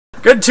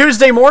Good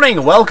Tuesday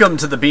morning. Welcome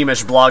to the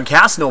Beamish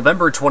Blogcast,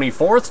 November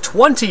 24th,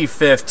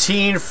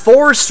 2015.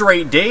 4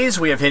 straight days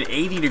we have hit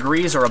 80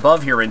 degrees or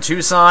above here in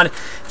Tucson.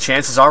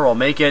 Chances are we'll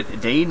make it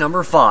day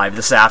number 5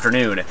 this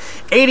afternoon.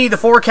 80 the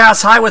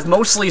forecast high with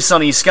mostly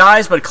sunny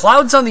skies, but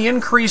clouds on the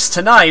increase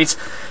tonight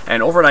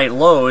and overnight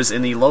lows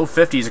in the low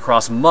 50s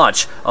across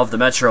much of the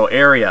metro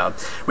area.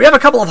 We have a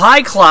couple of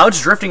high clouds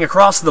drifting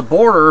across the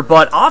border,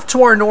 but off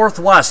to our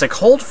northwest, a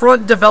cold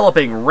front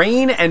developing,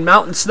 rain and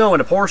mountain snow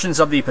into portions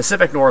of the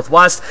Pacific Northwest.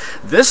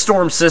 This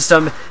storm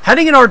system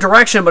heading in our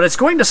direction, but it's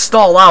going to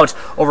stall out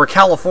over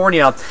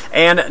California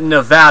and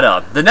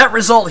Nevada. The net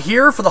result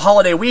here for the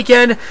holiday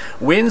weekend,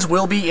 winds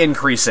will be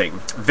increasing.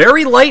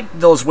 Very light,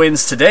 those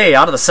winds today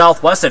out of the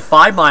southwest at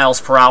 5 miles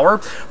per hour.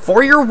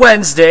 For your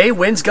Wednesday,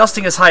 winds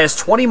gusting as high as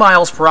 20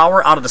 miles per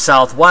hour out of the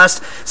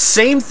southwest.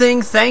 Same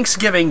thing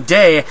Thanksgiving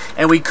Day,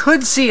 and we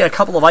could see a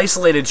couple of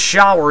isolated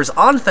showers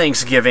on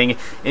Thanksgiving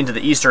into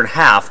the eastern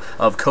half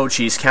of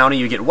Cochise County.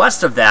 You get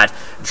west of that,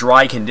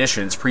 dry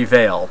conditions prevail.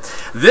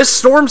 This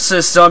storm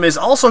system is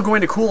also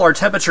going to cool our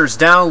temperatures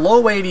down.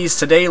 Low 80s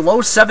today, low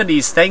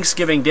 70s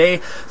Thanksgiving Day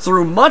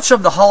through much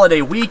of the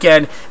holiday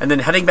weekend, and then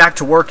heading back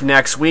to work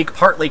next week.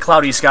 Partly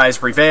cloudy skies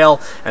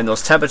prevail, and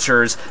those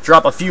temperatures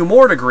drop a few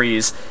more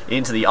degrees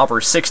into the upper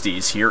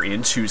 60s here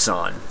in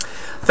Tucson.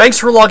 Thanks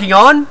for logging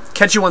on.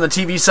 Catch you on the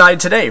TV side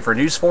today for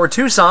News 4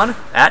 Tucson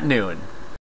at noon.